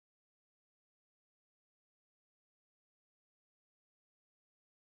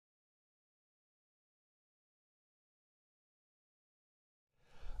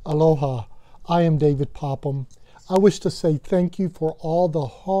Aloha, I am David Popham. I wish to say thank you for all the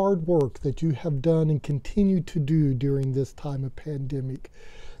hard work that you have done and continue to do during this time of pandemic.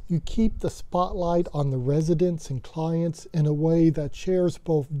 You keep the spotlight on the residents and clients in a way that shares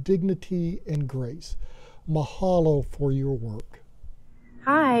both dignity and grace. Mahalo for your work.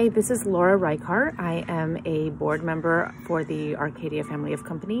 Hi, this is Laura Reichart. I am a board member for the Arcadia family of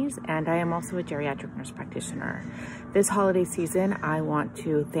companies, and I am also a geriatric nurse practitioner. This holiday season, I want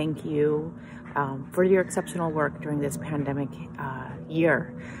to thank you for your exceptional work during this pandemic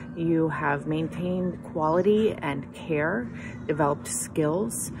year. You have maintained quality and care, developed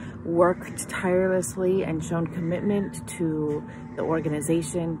skills, worked tirelessly, and shown commitment to the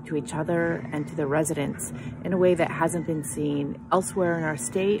organization, to each other, and to the residents in a way that hasn't been seen elsewhere in our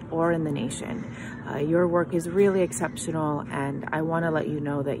state or in the nation. Your work is really exceptional, and I want to let you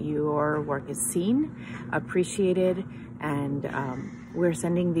know that your work is seen, appreciated, and we're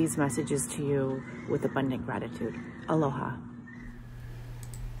sending these messages to you with abundant gratitude. Aloha.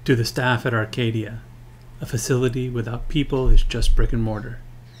 To the staff at Arcadia, a facility without people is just brick and mortar.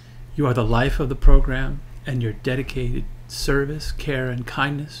 You are the life of the program, and your dedicated service, care, and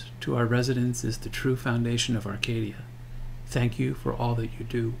kindness to our residents is the true foundation of Arcadia. Thank you for all that you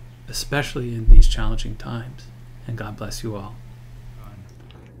do, especially in these challenging times, and God bless you all.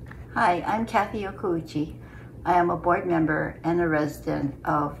 Hi, I'm Kathy Okuuchi. I am a board member and a resident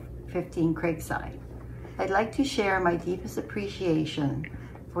of 15 Craigside. I'd like to share my deepest appreciation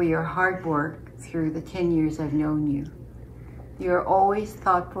for your hard work through the 10 years I've known you. You're always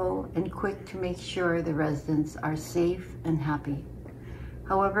thoughtful and quick to make sure the residents are safe and happy.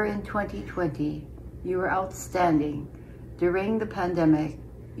 However, in 2020, you were outstanding. During the pandemic,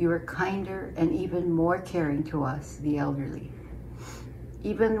 you were kinder and even more caring to us, the elderly.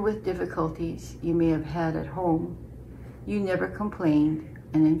 Even with difficulties you may have had at home, you never complained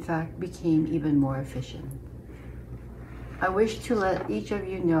and in fact became even more efficient. I wish to let each of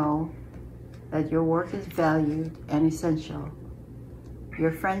you know that your work is valued and essential.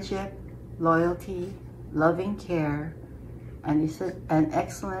 Your friendship, loyalty, loving care, and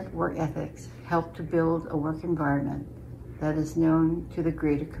excellent work ethics help to build a work environment that is known to the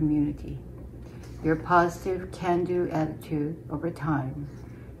greater community. Your positive can-do attitude over time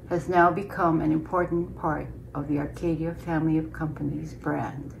has now become an important part of the Arcadia family of companies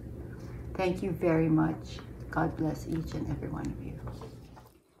brand. Thank you very much. God bless each and every one of you.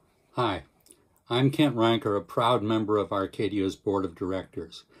 Hi, I'm Kent Ranker, a proud member of Arcadia's Board of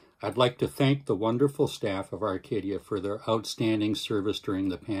Directors. I'd like to thank the wonderful staff of Arcadia for their outstanding service during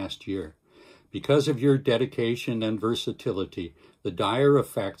the past year. Because of your dedication and versatility, the dire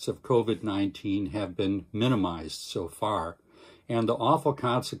effects of COVID-19 have been minimized so far, and the awful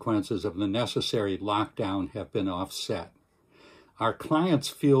consequences of the necessary lockdown have been offset. Our clients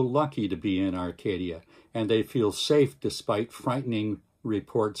feel lucky to be in Arcadia, and they feel safe despite frightening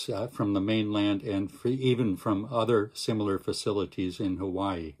reports from the mainland and even from other similar facilities in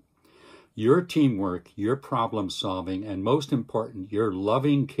Hawaii. Your teamwork, your problem solving, and most important, your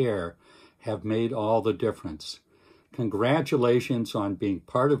loving care have made all the difference. Congratulations on being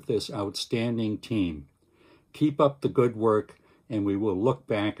part of this outstanding team. Keep up the good work, and we will look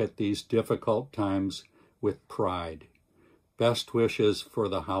back at these difficult times with pride. Best wishes for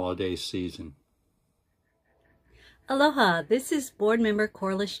the holiday season. Aloha, this is Board Member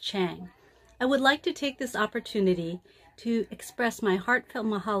Corliss Chang. I would like to take this opportunity to express my heartfelt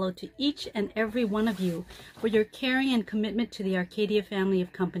mahalo to each and every one of you for your caring and commitment to the Arcadia family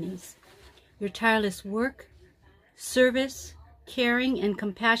of companies. Your tireless work, service, caring, and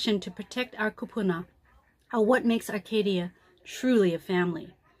compassion to protect our kupuna are what makes Arcadia truly a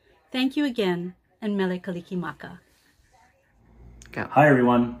family. Thank you again, and mele kalikimaka. Go. Hi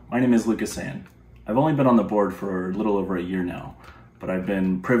everyone, my name is Lucas Sand. I've only been on the board for a little over a year now, but I've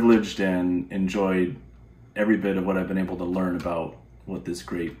been privileged and enjoyed every bit of what I've been able to learn about what this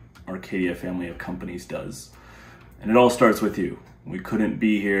great Arcadia family of companies does. And it all starts with you. We couldn't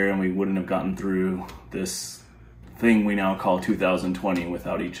be here and we wouldn't have gotten through this thing we now call 2020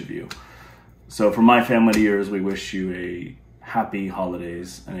 without each of you. So from my family to yours, we wish you a happy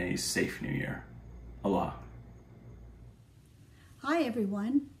holidays and a safe new year. Aloha. Hi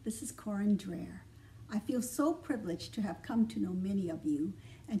everyone, this is Corinne Dreher. I feel so privileged to have come to know many of you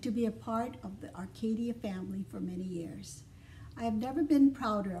and to be a part of the Arcadia family for many years. I have never been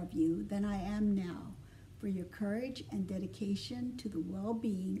prouder of you than I am now for your courage and dedication to the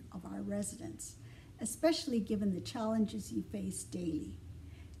well-being of our residents, especially given the challenges you face daily.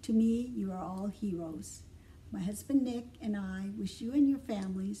 To me, you are all heroes. My husband Nick and I wish you and your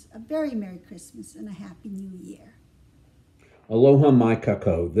families a very Merry Christmas and a Happy New Year. Aloha mai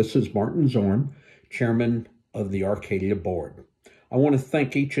kako. This is Martin Zorn, Chairman of the Arcadia Board. I want to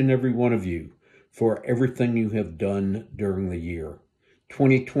thank each and every one of you for everything you have done during the year.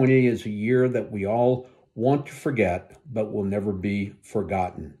 2020 is a year that we all want to forget, but will never be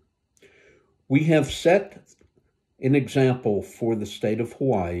forgotten. We have set an example for the state of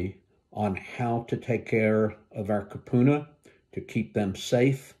Hawaii on how to take care of our kupuna, to keep them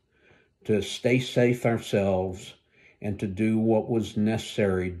safe, to stay safe ourselves, and to do what was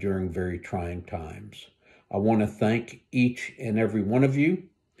necessary during very trying times. I want to thank each and every one of you.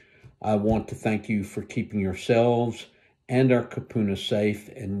 I want to thank you for keeping yourselves and our kupuna safe,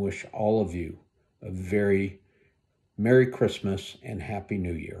 and wish all of you a very Merry Christmas and Happy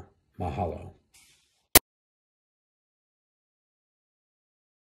New Year. Mahalo.